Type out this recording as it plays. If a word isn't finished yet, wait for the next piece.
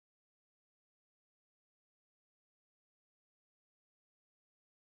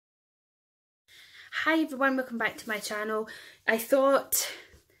Hi everyone, welcome back to my channel. I thought,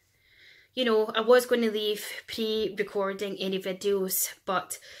 I was going to leave pre-recording any videos,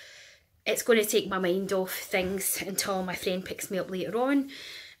 but it's going to take my mind off things until my friend picks me up later on.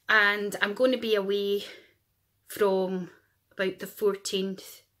 And I'm going to be away from about the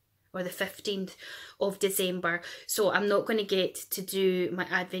 14th or the 15th of December, so I'm not going to get to do my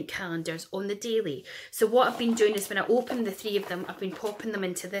advent calendars on the daily. So what I've been doing is when I open the three of them, I've been popping them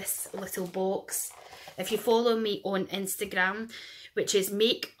into this little box. If you follow me on Instagram, which is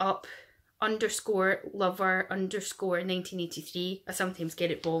makeup_lover_1983, I sometimes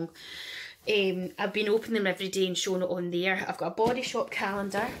get it wrong. I've been opening them every day and showing it on there. I've got a Body Shop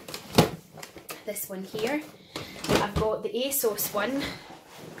calendar, this one here. I've got the ASOS one,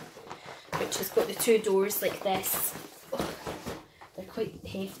 which has got the two doors like this. Oh, they're quite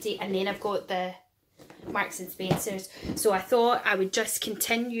hefty. And then I've got the Marks and Spencer's. So I thought I would just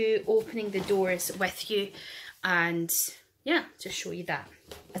continue opening the doors with you and yeah, just show you that.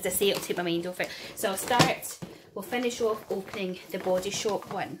 As I say, it'll take my mind off it. So we'll finish off opening the Body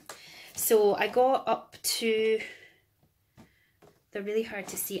Shop one. So I got up to, they're really hard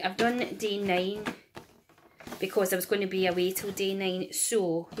to see. I've done day 9 because I was going to be away till day 9.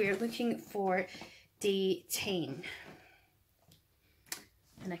 So we're looking for day 10.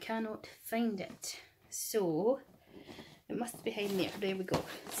 And I cannot find it. So it must be behind there. There we go.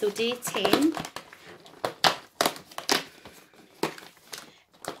 So day 10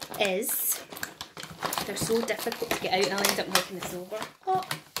 is, they're so difficult to get out and I'll end up knocking this over. Oh.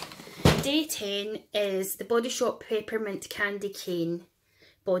 Day 10 is the Body Shop Peppermint Candy Cane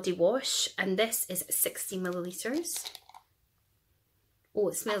body wash, and this is 60 millilitres. Oh,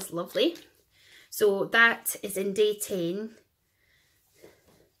 it smells lovely. So that is in day 10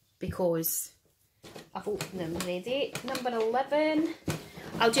 because I've opened them already. Number 11,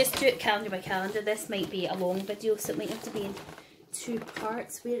 I'll just do it calendar by calendar. This might be a long video, so it might have to be in 2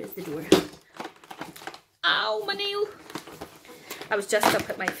 parts. Where is the door? Ow, my nail! I was just up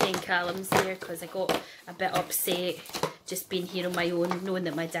at my friend Callum's there because I got a bit upset just being here on my own, knowing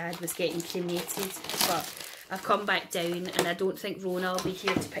that my dad was getting cremated. But I've come back down and I don't think Rona will be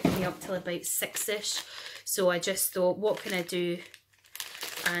here to pick me up till about 6ish. So I just thought, what can I do?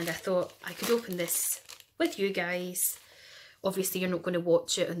 And I thought I could open this with you guys. Obviously you're not going to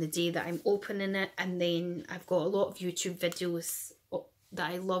watch it on the day that I'm opening it, and then I've got a lot of YouTube videos that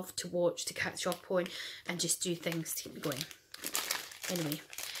I love to watch to catch up on and just do things to keep me going. Anyway,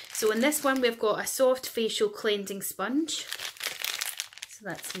 so in this one we've got a soft facial cleansing sponge, so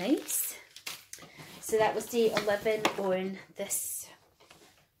that's nice. So that was day 11 on this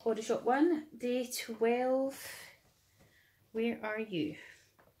Body Shop one. Day 12, where are you?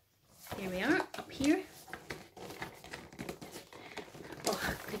 Here we are, up here.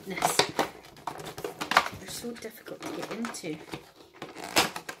 Oh goodness, they're so difficult to get into.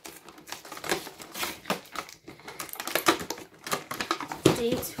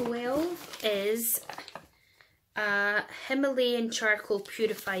 Day 12 is a Himalayan Charcoal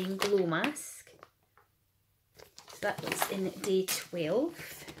Purifying Glow Mask. So that was in day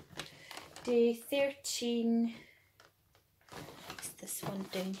 12. Day 13 is this one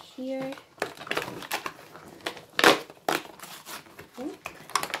down here.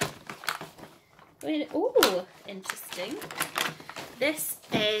 Oh, interesting. This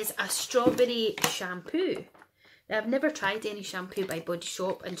is a strawberry shampoo. Now, I've never tried any shampoo by Body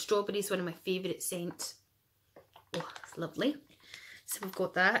Shop, and strawberry is one of my favourite scents. Oh, it's lovely. So we've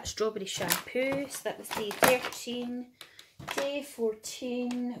got that, strawberry shampoo. So that was day 13. Day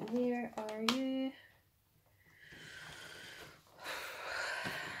 14, where are you?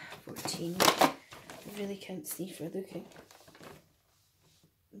 14. I really can't see for looking.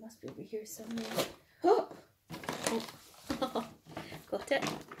 It must be over here somewhere. Oh! Oh. Got it.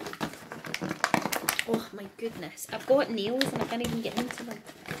 Oh my goodness, I've got nails and I can't even get into them.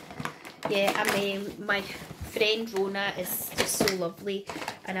 Yeah, my friend Rona is just so lovely,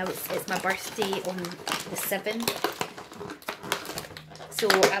 and it's my birthday on the 7th. So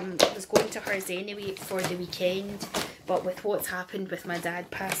I was going to hers anyway for the weekend, but with what's happened with my dad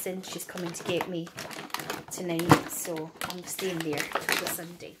passing, she's coming to get me tonight, so I'm staying there for the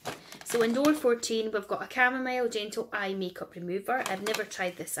Sunday. So in door 14 we've got a Chamomile Gentle Eye Makeup Remover. I've never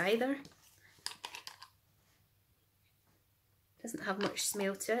tried this either. Doesn't have much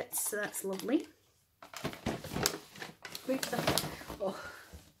smell to it, so that's lovely. Where's the... Oh,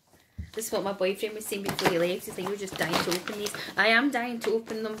 this is what my boyfriend was saying before he left. He's like, you're just dying to open these. I am dying to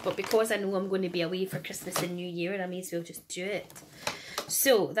open them, but because I know I'm going to be away for Christmas and New Year, I may as well just do it.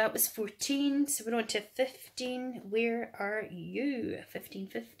 So that was 14, so we're on to 15. Where are you? 15,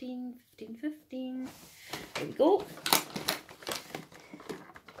 15, 15, 15. There we go.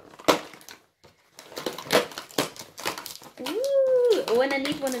 Ooh, oh, and I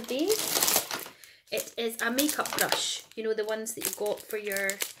need one of these. It is a makeup brush. You know, the ones that you got for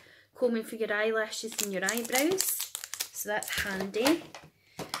your combing for your eyelashes and your eyebrows. So that's handy.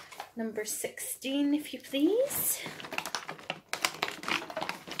 Number 16, if you please.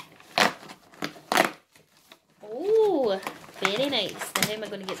 Oh, very nice. Now how am I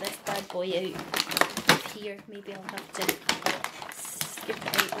going to get this bad boy out here? Maybe I'll have to skip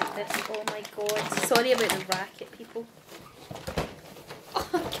it out like this. Oh my god. Sorry about the racket, people. Oh,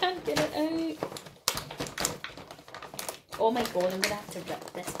 I can't get it out. Oh my god, I'm going to have to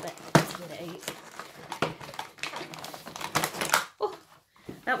rip this bit to get it out. Oh,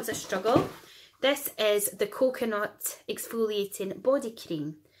 that was a struggle. This is the Coconut Exfoliating Body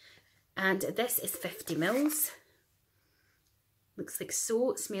Cream. And this is 50 mils. Looks like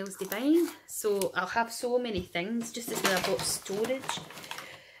so, it smells divine. So I'll have so many things just as I've got storage.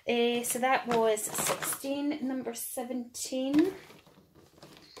 So that was 16. Number 17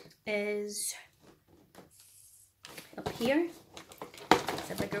 is up here.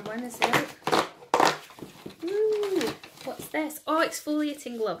 It's a bigger one as well. Ooh, what's this? Oh,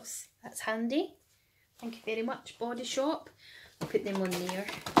 exfoliating gloves. That's handy. Thank you very much, Body Shop. I'll put them on there.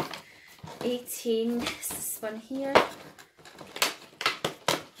 18, this one here.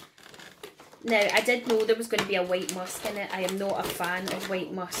 Now, I did know there was going to be a white musk in it. I am not a fan of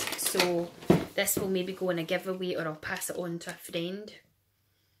white musk, so this will maybe go in a giveaway or I'll pass it on to a friend.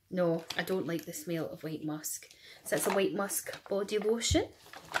 No, I don't like the smell of white musk. So that's a white musk body lotion.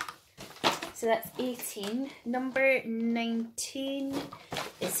 So that's 18. Number 19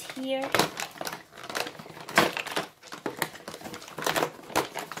 is here.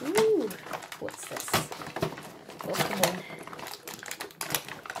 Ooh, what's this? Oh, come on.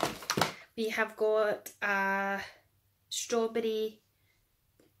 We have got a strawberry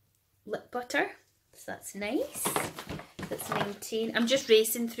lip butter. So that's nice. That's 19. I'm just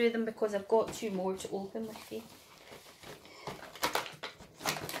racing through them because I've got 2 more to open with you.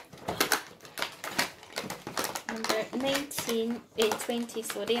 Number 19, 20,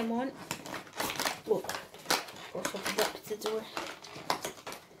 sorry, I'm on. Look, gosh, I've ripped the door.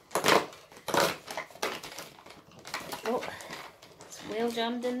 Oh, it's well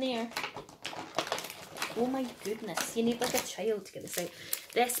jammed in there. Oh my goodness, you need like a child to get this out.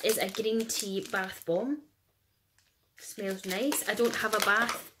 This is a green tea bath bomb. Smells nice. I don't have a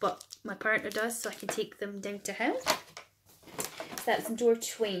bath, but my partner does, so I can take them down to him. So that's door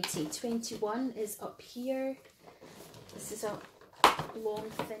 20. 21 is up here. This is a long,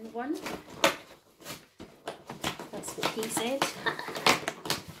 thin one. That's what he said.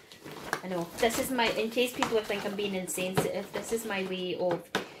 I know. This is my, in case people think I'm being insensitive, this is my way of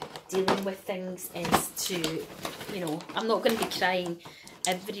dealing with things is to, you know, I'm not going to be crying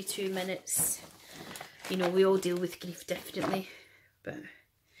every 2 minutes. You know, we all deal with grief differently. But,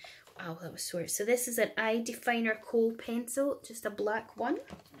 wow, that was sore. So this is an eye definer kohl pencil, just a black one.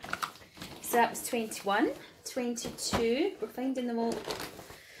 So that was 21. 22, we're finding them all.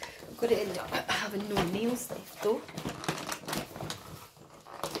 I've got to end up having no nails left though.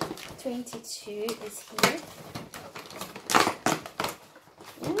 22 is here.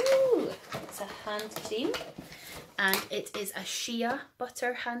 Ooh, it's a hand cream. And it is a shea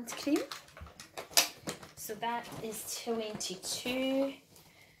butter hand cream. So that is 22.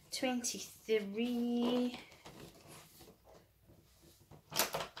 23.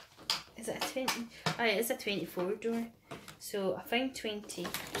 Is it a 20? Oh, it is a 24 door. So I found 20.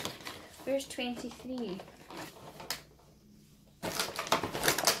 Where's 23?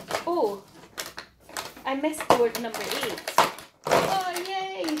 Oh, I missed door number 8. Oh,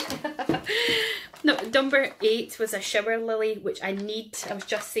 yay! No, number 8 was a shower lily, which I need. I was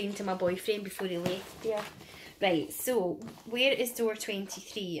just saying to my boyfriend before he left there. Right, so where is door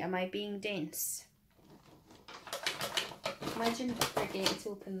 23? Am I being dense? Imagine forgetting to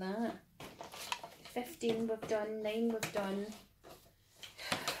open that. 15 we've done, 9 we've done.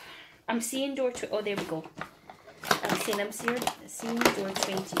 I'm seeing door 2. Oh, there we go. I'm seeing door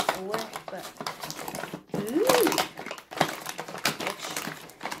 24, but ooh.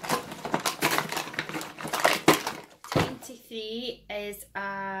 23 is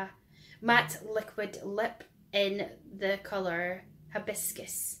a matte liquid lip in the colour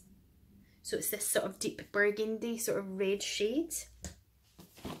Hibiscus. So it's this sort of deep burgundy, sort of red shade.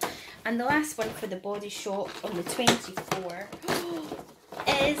 And the last one for the Body Shop on the 24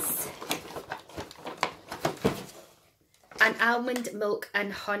 is an almond milk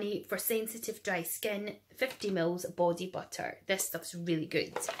and honey for sensitive dry skin, 50 mils body butter. This stuff's really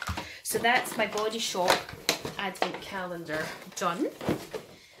good. So that's my Body Shop advent calendar done.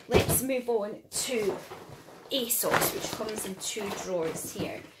 Let's move on to ASOS, which comes in 2 drawers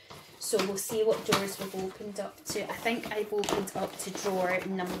here. So we'll see what drawers we've opened up to. I think I've opened up to drawer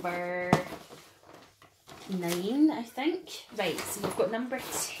number 9, I think. Right, so we've got number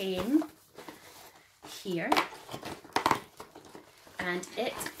 10 here. And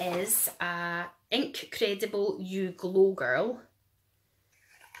it is a Incredible You Glow Girl.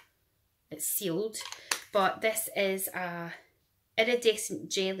 It's sealed, but this is a iridescent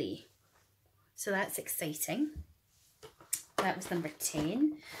jelly. So that's exciting. That was number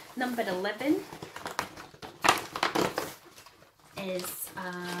 10. Number 11 is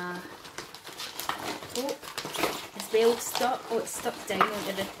oh, it's well stuck. Oh, it's stuck down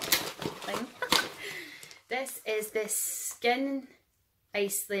onto the thing. This is the Skin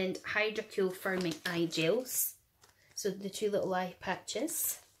Iceland Hydrocool Firming Eye Gels. So the 2 little eye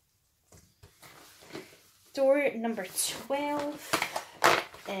patches. Door number 12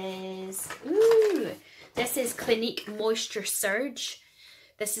 is, ooh, this is Clinique Moisture Surge.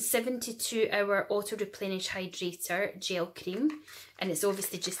 This is 72-hour auto replenish hydrator gel cream, and it's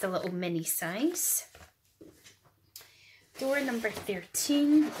obviously just a little mini size. Door number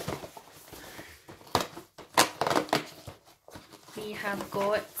 13. We have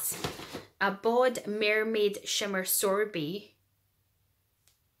got a Bod Mermaid Shimmer Sorbet.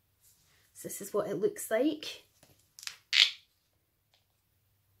 So this is what it looks like.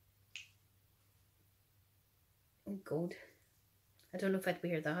 Oh God, I don't know if I'd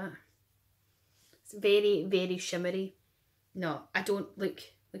wear that. It's very, very shimmery. No, I don't, look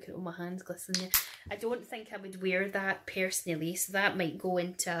at all my hands glistening there. I don't think I would wear that personally, so that might go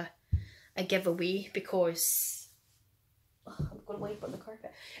into a giveaway because I'm going to wipe on the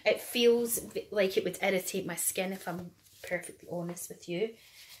carpet. It feels like it would irritate my skin, if I'm perfectly honest with you.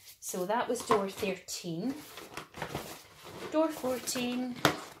 So that was door 13. Door 14,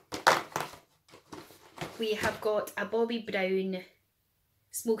 we have got a Bobbi Brown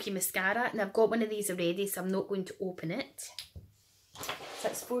Smoky Mascara, and I've got one of these already, so I'm not going to open it. So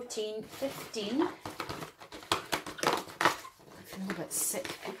that's 14, 15. I feel a bit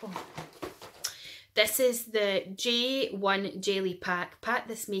sick, people. This is the J1 Jelly Pack. Pat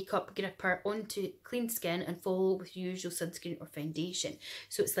this makeup gripper onto clean skin and follow with usual sunscreen or foundation.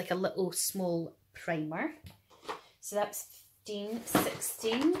 So it's like a little small primer. So that's 15,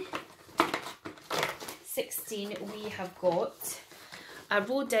 16. 16, we have got a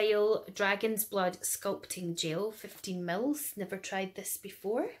Rodial Dragon's Blood Sculpting Gel, 15 mils. Never tried this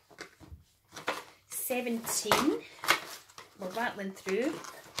before. 17, we're rattling through.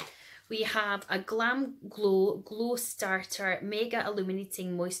 We have a Glam Glow Glow Starter Mega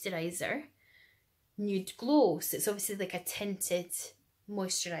Illuminating Moisturiser. Nude Glow. So it's obviously like a tinted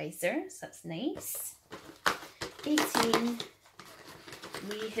moisturiser. So that's nice. 18.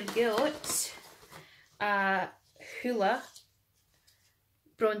 We have got a Hoola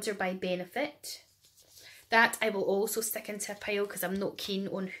Bronzer by Benefit. That I will also stick into a pile because I'm not keen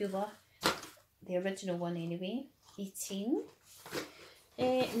on Hoola. The original one anyway. 18.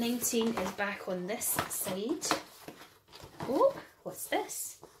 19 is back on this side. Oh, what's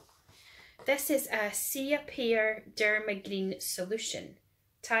this? This is a Ciapair Derma Green Solution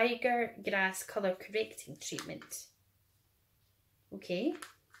Tiger Grass Colour Correcting Treatment. Okay,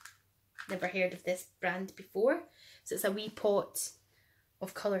 never heard of this brand before. So it's a wee pot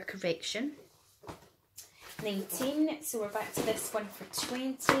of colour correction. 19, so we're back to this one for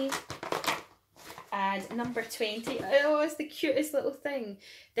 20. And number 20, oh, it's the cutest little thing.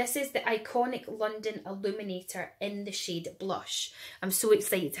 This is the Iconic London Illuminator in the shade Blush. I'm so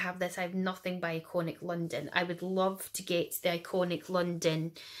excited to have this. I have nothing by Iconic London. I would love to get the Iconic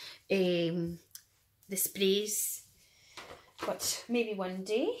London, the sprays, but maybe one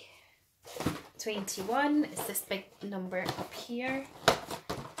day. 21 is this big number up here.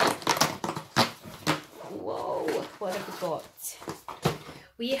 Whoa, what have we got?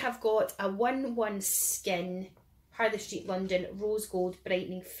 We have got a 1-1 Skin Harley Street London Rose Gold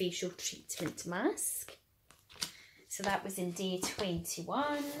Brightening Facial Treatment Mask. So that was in day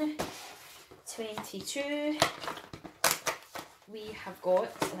 21. 22. We have got,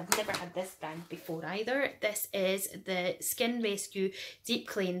 and I've never had this brand before either, this is the Skin Rescue Deep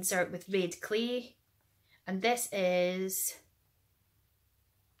Cleanser with Red Clay. And this is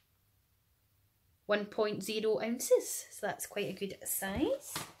 1.0 ounces, so that's quite a good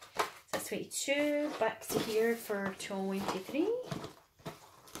size. So that's 22, back to here for 23.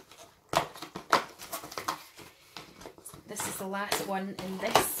 This the last one in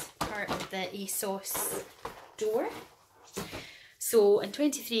this part of the ASOS door. So in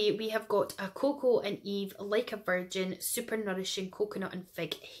 23 we have got a Coco and Eve Like a Virgin Super Nourishing Coconut and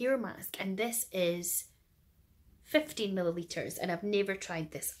Fig Hair Mask, and this is 15 millilitres, and I've never tried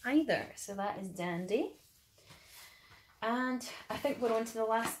this either, so that is dandy. And I think we're on to the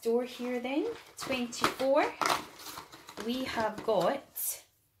last door here then. 24, we have got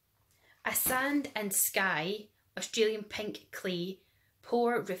a Sand and Sky Australian Pink Clay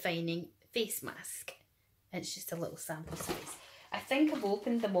Pore Refining Face Mask. And it's just a little sample size. I think I've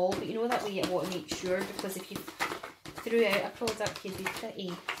opened them all, but you know that way I want to make sure, because if you threw out a product you'd be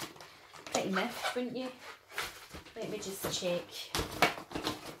pretty miffed, wouldn't you? Let me just check.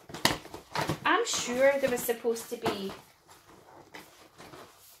 I'm sure there was supposed to be...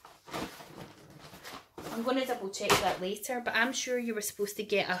 I'm going to double check that later, but I'm sure you were supposed to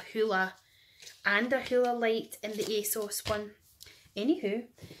get a Hoola and a Hoola Light in the ASOS one. Anywho,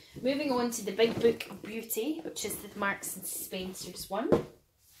 moving on to the Big Book Beauty, which is the Marks and Spencer's one.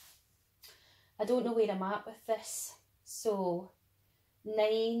 I don't know where I'm at with this. So,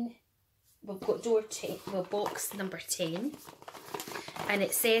 9, we've got door 10, well, box number 10. And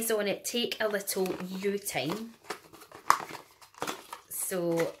it says on it, take a little you time.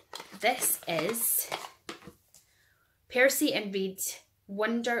 So, this is Percy and Reed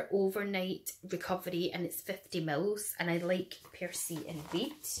Wonder Overnight Recovery, and it's 50 mils, and I like Percy and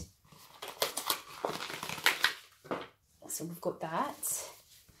Reed. So we've got that.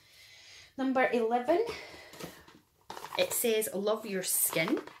 Number 11, it says Love Your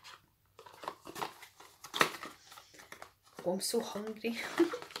Skin. Oh, I'm so hungry.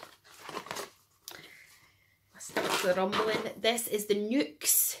 My stomach's rumbling. This is the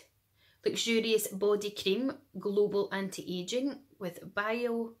Nuxe Luxurious Body Cream Global Anti-Aging with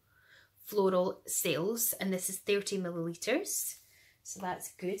Bio Floral Cells, and this is 30 millilitres, so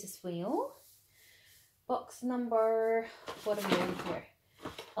that's good as well. Box number, what are we on here?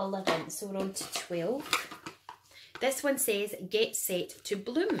 11, so we're on to 12. This one says Get Set to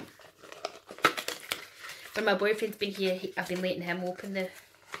Bloom. When my boyfriend's been here, I've been letting him open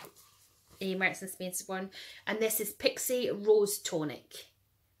the Marks and Spencer one, and this is Pixie Rose Tonic.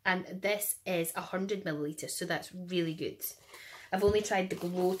 And this is 100 millilitres, so that's really good. I've only tried the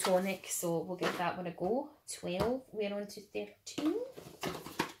Glow Tonic, so we'll give that one a go. 12, we're on to 13.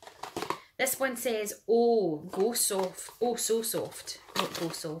 This one says, oh, go soft. Oh, so soft. Not go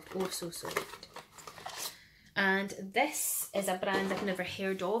soft, oh, so soft. And this is a brand I've never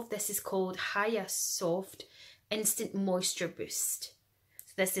heard of. This is called Haya Soft Instant Moisture Boost.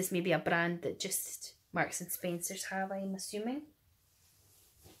 So this is maybe a brand that just Marks and Spencer's have, I'm assuming.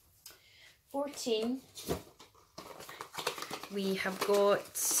 14, we have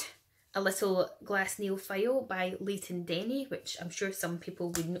got a little glass nail file by Leighton Denny, which I'm sure some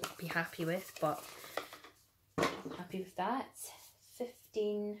people would not be happy with, but I'm happy with that.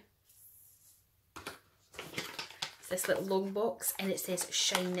 15, it's this little long box, and it says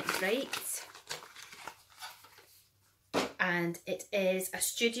Shine Bright, and it is a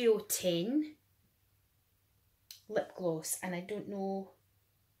Studio 10 lip gloss, and I don't know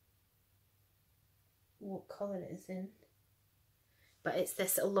what colour it is in, but it's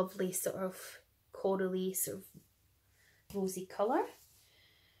this lovely sort of corally sort of rosy colour.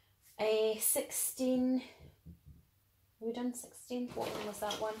 16, have we done 16? What one was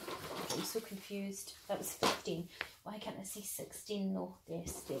that one? I'm so confused. That was 15. Why can't I see 16 though?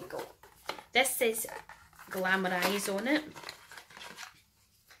 Yes, there you go. This says Glamorize on it.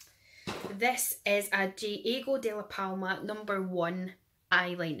 This is a Diego de la Palma #1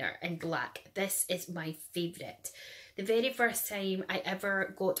 eyeliner in black. This is my favourite. The very first time I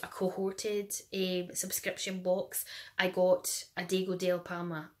ever got a cohorted subscription box, I got a Diego de la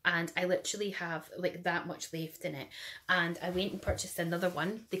Palma, and I literally have like that much left in it, and I went and purchased another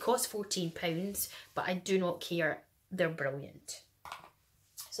one. They cost £14, but I do not care. They're brilliant.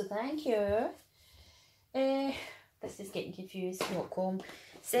 So thank you. This is getting confused. .com.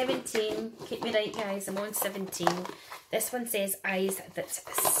 17, keep me right guys, I'm on 17. This one says Eyes That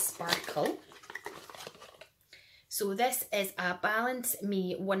Sparkle. So this is a Balance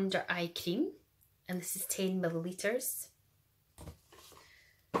Me Wonder Eye Cream, and this is 10 millilitres.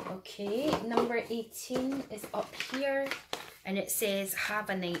 Okay, number 18 is up here, and it says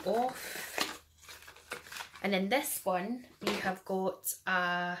Have a Night Off. And in this one, we have got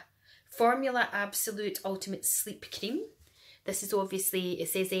a Formula Absolute Ultimate Sleep Cream. This is obviously, it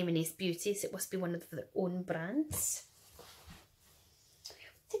says M&S Beauty, so it must be one of their own brands.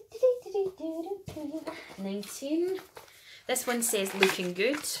 19. This one says Looking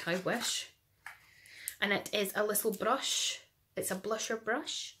Good, I wish. And it is a little brush It's a blusher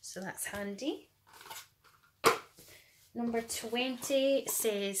brush, so that's handy. Number 20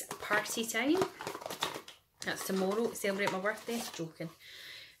 says party time. That's tomorrow, celebrate my birthday. Joking.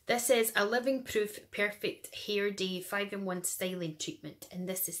 This is a living proof perfect hair day 5-in-1 styling treatment, and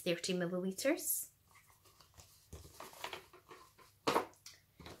this is 30 millilitres.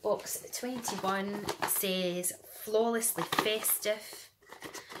 Box 21 says flawlessly festive,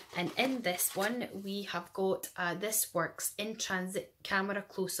 and in this one we have got This Works in Transit camera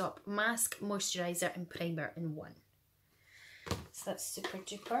close-up mask, moisturiser and primer in one. So that's super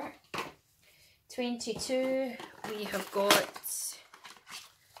duper. 22 we have got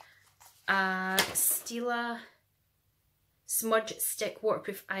Stila Smudge Stick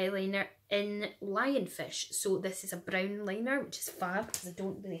Waterproof Eyeliner in Lionfish. So this is a brown liner, which is fab because I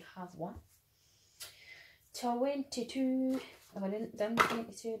don't really have one. 22. Have I done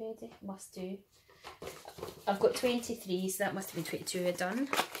 22 already? Must do. I've got 23, so that must have been 22 I've done.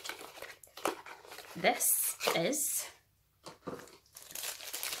 This is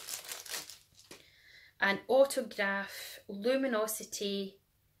an Autograph Luminosity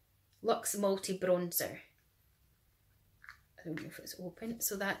Luxe Multi Bronzer. I don't know if it's open.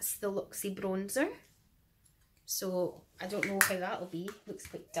 So that's the Luxie Bronzer. So I don't know how that'll be. Looks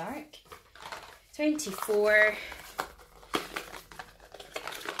quite dark. 24.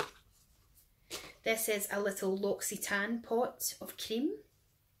 This is a little L'Occitane pot of cream,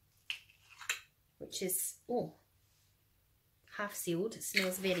 which is, oh, half sealed. It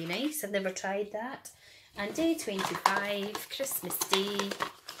smells very nice. I've never tried that. And day 25, Christmas Day,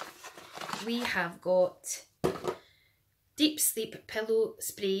 we have got Deep Sleep Pillow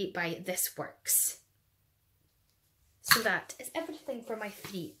Spray by This Works. So that is everything for my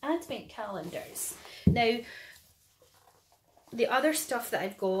 3 advent calendars. Now, the other stuff that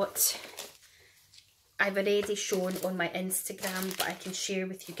I've got, I've already shown on my Instagram, but I can share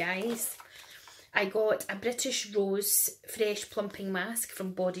with you guys. I got a British Rose Fresh Plumping Mask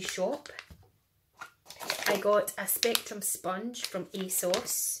from Body Shop. I got a Spectrum Sponge from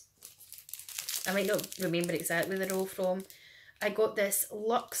ASOS. I might not remember exactly where they're all from. I got this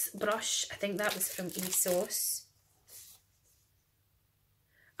Luxe brush, I think that was from ASOS.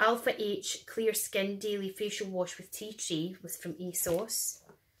 Alpha H Clear Skin Daily Facial Wash with Tea Tree was from ASOS.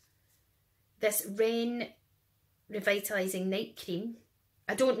 This Ren Revitalising Night Cream.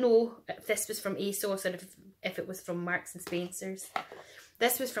 I don't know if this was from ASOS or if it was from Marks and Spencer's.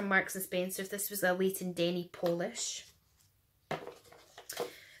 This was from Marks and Spencer's. This was a Leighton Denny polish.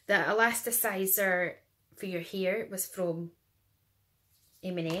 The elasticizer for your hair was from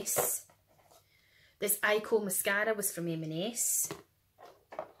M&S. This Ico mascara was from M&S.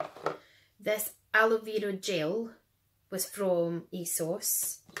 This aloe vera gel was from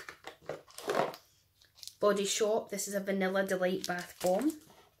ASOS. Body Shop, this is a Vanilla Delight Bath Bomb.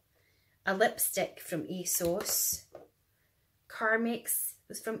 A lipstick from ASOS. Carmex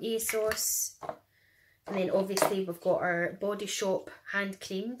was from ASOS. And then obviously we've got our Body Shop hand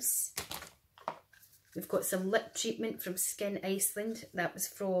creams. We've got some lip treatment from Skin Iceland, that was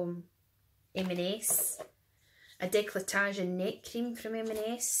from M&S. A décolletage and neck cream from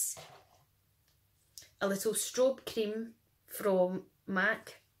M&S. A little strobe cream from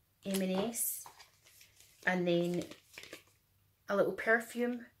MAC, M&S. And then a little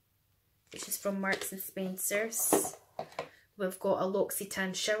perfume, which is from Marks and Spencer's. We've got a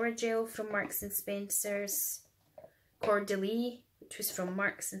L'Occitane shower gel from Marks and Spencer's. Caudalie, which was from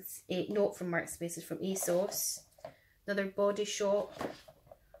Marks and not from Marks and Spencer's, from ASOS. Another Body Shop.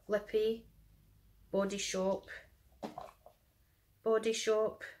 Lippy, Body Shop, Body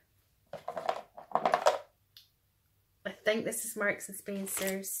Shop. I think this is Marks and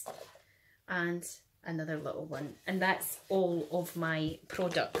Spencer's, and another little one. And that's all of my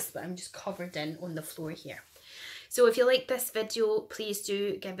products that I'm just covered in on the floor here. So if you like this video, please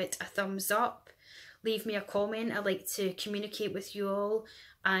do give it a thumbs up. Leave me a comment. I like to communicate with you all.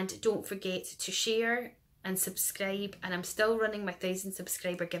 And don't forget to share and subscribe. And I'm still running my 1,000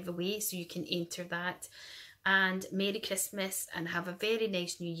 subscriber giveaway, so you can enter that. And Merry Christmas and have a very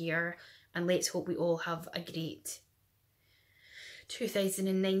nice New Year. And let's hope we all have a great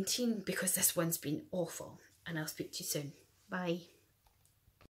 2019, because this one's been awful. And I'll speak to you soon. Bye.